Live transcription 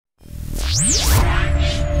The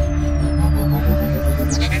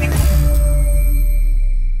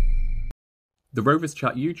Rovers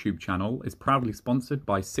Chat YouTube channel is proudly sponsored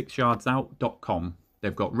by 6yardsout.com.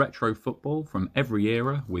 They've got retro football from every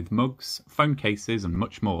era with mugs, phone cases and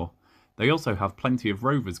much more. They also have plenty of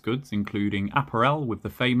Rovers goods including apparel with the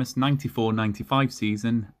famous 94-95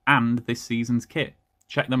 season and this season's kit.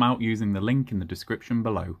 Check them out using the link in the description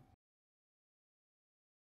below.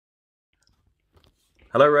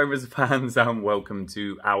 Hello Rovers fans and welcome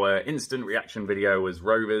to our instant reaction video as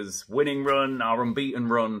Rovers' winning run, our unbeaten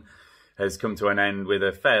run, has come to an end with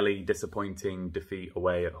a fairly disappointing defeat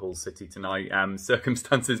away at Hull City tonight.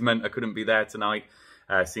 Circumstances meant I couldn't be there tonight.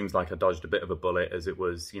 Seems like I dodged a bit of a bullet as it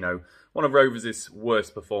was, you know, one of Rovers'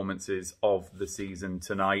 worst performances of the season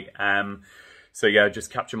tonight. So yeah,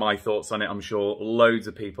 just capture my thoughts on it. I'm sure loads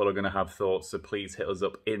of people are going to have thoughts, so please hit us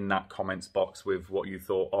up in that comments box with what you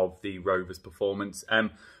thought of the Rovers performance.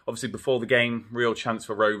 Obviously before the game, real chance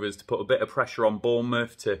for Rovers to put a bit of pressure on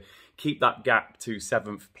Bournemouth to keep that gap to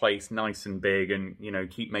 7th place nice and big and, you know,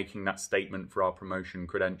 keep making that statement for our promotion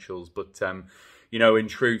credentials. But, you know, in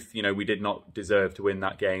truth, you know, we did not deserve to win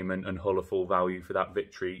that game and Hull are full value for that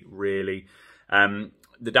victory, really.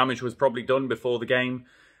 The damage was probably done before the game.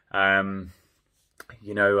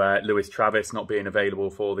 You know, Lewis Travis not being available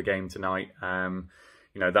for the game tonight,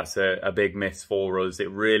 you know, that's a big miss for us. It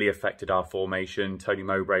really affected our formation. Tony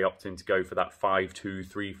Mowbray opting to go for that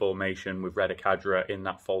 5-2-3 formation with Reda Kadra in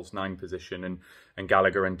that false 9 position and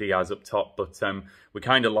Gallagher and Diaz up top. But we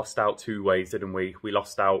kind of lost out two ways, didn't we? We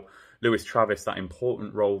lost out Lewis Travis, that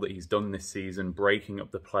important role that he's done this season, breaking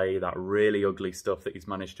up the play, that really ugly stuff that he's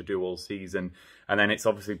managed to do all season. And then it's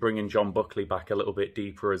obviously bringing John Buckley back a little bit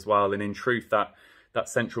deeper as well. And in truth, that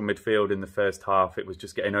central midfield in the first half, it was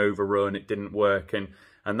just getting overrun. It didn't work. And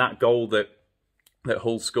that goal that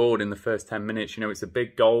Hull scored in the first 10 minutes, you know, it's a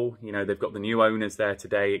big goal. You know, they've got the new owners there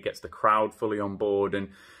today. It gets the crowd fully on board. And,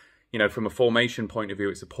 you know, from a formation point of view,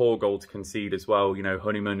 it's a poor goal to concede as well. You know,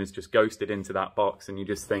 Honeyman has just ghosted into that box. And you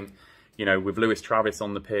just think, you know, with Lewis Travis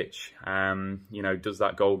on the pitch, you know, does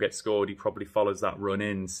that goal get scored? He probably follows that run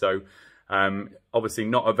in. So, obviously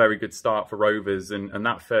not a very good start for Rovers, and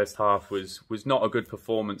that first half was not a good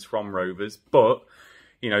performance from Rovers. But,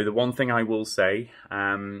 you know, the one thing I will say,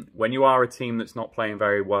 when you are a team that's not playing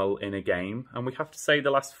very well in a game, and we have to say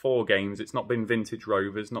the last 4 games, it's not been vintage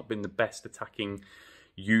Rovers, not been the best attacking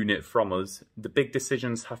unit from us. The big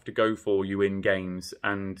decisions have to go for you in games,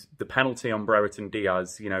 and the penalty on Brereton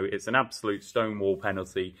Diaz, you know, it's an absolute stonewall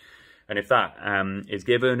penalty. And if that is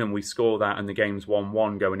given and we score that and the game's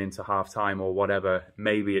 1-1 going into half-time or whatever,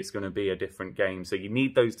 maybe it's going to be a different game. So you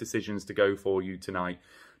need those decisions to go for you tonight.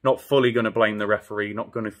 Not fully going to blame the referee,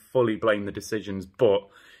 not going to fully blame the decisions, but,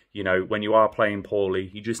 you know, when you are playing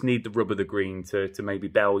poorly, you just need the rub of the green to maybe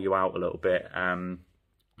bail you out a little bit. You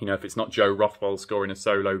know, if it's not Joe Rothwell scoring a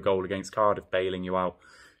solo goal against Cardiff bailing you out,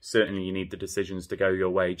 certainly you need the decisions to go your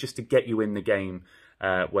way just to get you in the game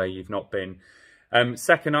where you've not been.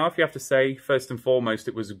 Second half, you have to say, first and foremost,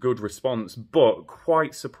 it was a good response, but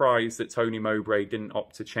quite surprised that Tony Mowbray didn't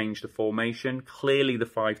opt to change the formation. Clearly the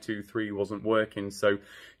 5-2-3 wasn't working, so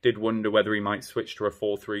did wonder whether he might switch to a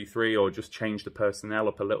 4-3-3 or just change the personnel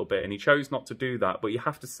up a little bit, and he chose not to do that. But you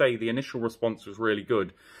have to say the initial response was really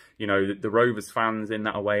good. You know, the Rovers fans in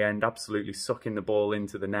that away end absolutely sucking the ball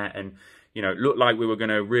into the net, and, you know, it looked like we were going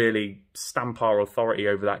to really stamp our authority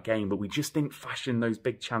over that game, but we just didn't fashion those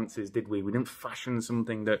big chances, did we? We didn't fashion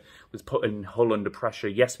something that was putting Hull under pressure.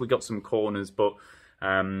 Yes, we got some corners, but,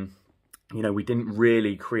 you know, we didn't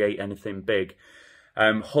really create anything big.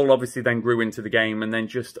 Hull obviously then grew into the game, and then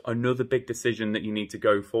just another big decision that you need to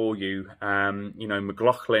go for you. You know,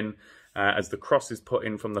 McLaughlin, as the cross is put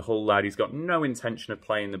in from the Hull lad, he's got no intention of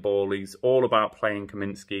playing the ball. He's all about playing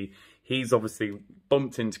Kaminski. He's obviously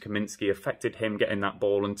bumped into Kaminski, affected him getting that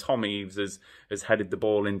ball, and Tom Eaves has headed the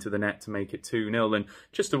ball into the net to make it 2-0. And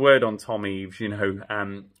just a word on Tom Eaves, you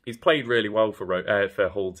know, he's played really well for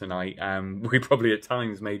Hull tonight. We probably at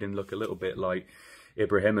times made him look a little bit like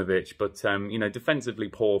Ibrahimovic, but you know, defensively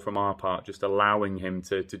poor from our part, just allowing him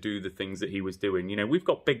to do the things that he was doing. You know, we've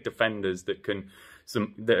got big defenders that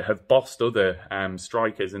that have bossed other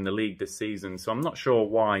strikers in the league this season, so I'm not sure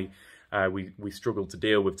why we struggled to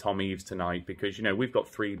deal with Tom Eaves tonight, because, you know, we've got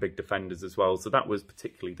 3 big defenders as well, so that was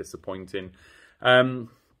particularly disappointing. And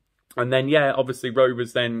then, yeah, obviously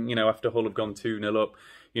Rovers then, you know, after Hull have gone 2-0 up,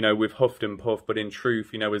 you know, we've huffed and puffed, but in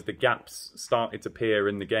truth, you know, as the gaps started to appear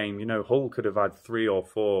in the game, you know, Hull could have had 3 or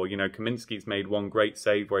 4. You know, Kaminski's made one great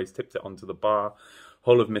save where he's tipped it onto the bar.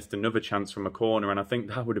 Hull have missed another chance from a corner, and I think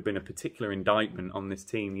that would have been a particular indictment on this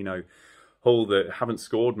team. You know, Hull that haven't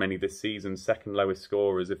scored many this season, second lowest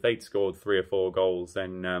scorers. If they'd scored 3 or 4 goals,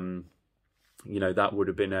 then, you know, that would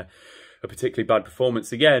have been a particularly bad performance.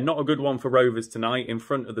 So yeah, not a good one for Rovers tonight in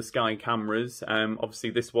front of the Sky cameras. Obviously,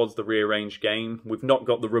 this was the rearranged game. We've not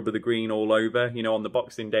got the rub of the green all over. You know, on the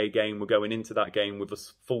Boxing Day game, we're going into that game with a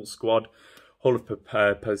full squad. Hull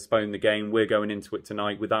have postponed the game. We're going into it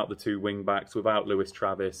tonight without the 2 wing-backs, without Lewis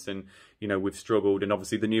Travis, and, you know, we've struggled. And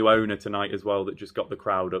obviously the new owner tonight as well that just got the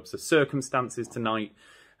crowd up. So circumstances tonight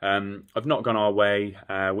have not gone our way.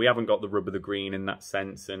 We haven't got the rub of the green in that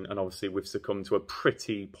sense, and obviously we've succumbed to a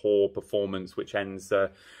pretty poor performance, which ends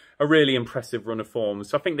a really impressive run of form.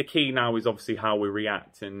 So I think the key now is obviously how we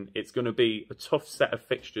react, and it's going to be a tough set of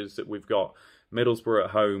fixtures that we've got. Middlesbrough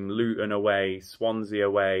at home, Luton away, Swansea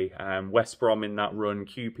away, West Brom in that run,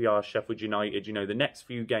 QPR, Sheffield United. You know, the next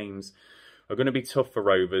few games are going to be tough for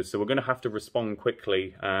Rovers, so we're going to have to respond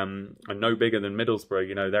quickly, and no bigger than Middlesbrough.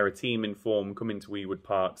 You know, they're a team in form coming to Ewood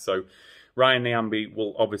Park, so Ryan Nyambe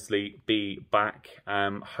will obviously be back.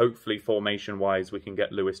 Hopefully, formation-wise, we can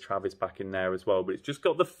get Lewis Travis back in there as well, but it's just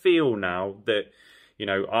got the feel now that, you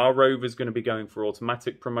know, are Rovers going to be going for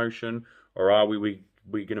automatic promotion, or are we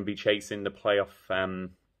going to be chasing the playoff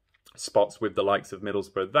spots with the likes of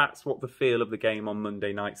Middlesbrough? That's what the feel of the game on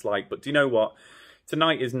Monday night's like. But do you know what?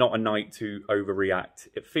 Tonight is not a night to overreact.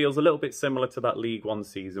 It feels a little bit similar to that League One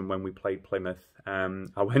season when we played Plymouth.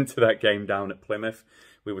 I went to that game down at Plymouth.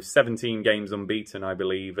 We were 17 games unbeaten, I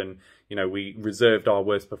believe, and, you know, we reserved our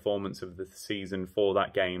worst performance of the season for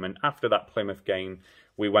that game. And after that Plymouth game,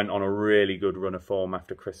 we went on a really good run of form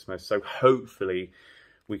after Christmas. So hopefully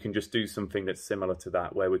we can just do something that's similar to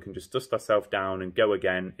that, where we can just dust ourselves down and go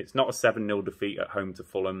again. It's not a 7-0 defeat at home to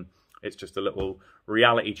Fulham. It's just a little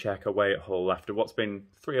reality check away at Hull after what's been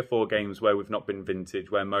 3 or 4 games where we've not been vintage,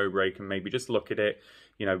 where Mowbray can maybe just look at it.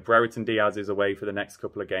 You know, Brereton Diaz is away for the next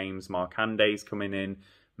couple of games. Mark Hande's coming in.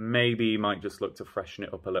 Maybe he might just look to freshen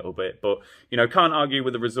it up a little bit. But, you know, can't argue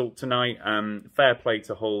with the result tonight. Fair play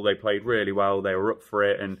to Hull. They played really well. They were up for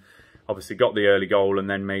it and obviously got the early goal and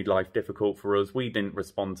then made life difficult for us. We didn't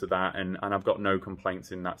respond to that, and I've got no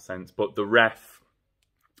complaints in that sense. But the ref,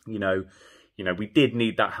 you know, we did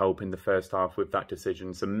need that help in the first half with that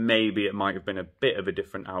decision. So maybe it might have been a bit of a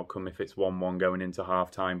different outcome if it's 1-1 going into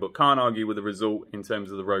half-time. But can't argue with the result in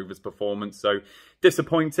terms of the Rovers' performance. So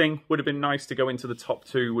disappointing. Would have been nice to go into the top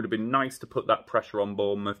 2. Would have been nice to put that pressure on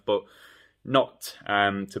Bournemouth, but not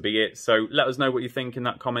to be it. So let us know what you think in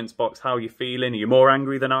that comments box. How are you feeling? Are you more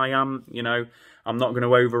angry than I am? You know, I'm not going to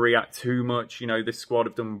overreact too much. You know, this squad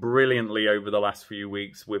have done brilliantly over the last few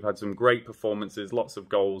weeks. We've had some great performances, lots of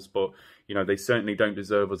goals, but, you know, they certainly don't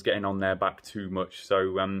deserve us getting on their back too much.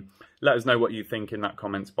 So let us know what you think in that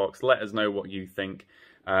comments box. Let us know what you think.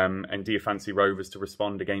 And do you fancy Rovers to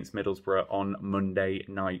respond against Middlesbrough on Monday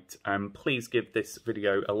night? Please give this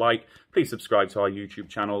video a like. Please subscribe to our YouTube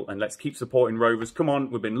channel and let's keep supporting Rovers. Come on,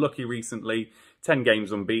 we've been lucky recently. 10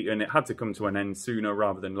 games unbeaten. It had to come to an end sooner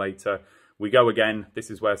rather than later. We go again. This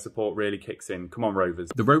is where support really kicks in. Come on, Rovers.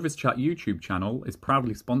 The Rovers Chat YouTube channel is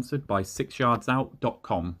proudly sponsored by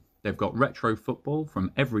 6yardsout.com. They've got retro football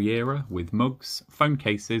from every era with mugs, phone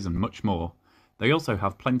cases and much more. They also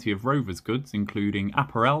have plenty of Rovers goods, including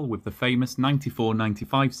apparel with the famous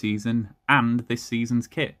 94-95 season and this season's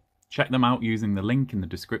kit. Check them out using the link in the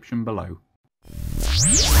description below.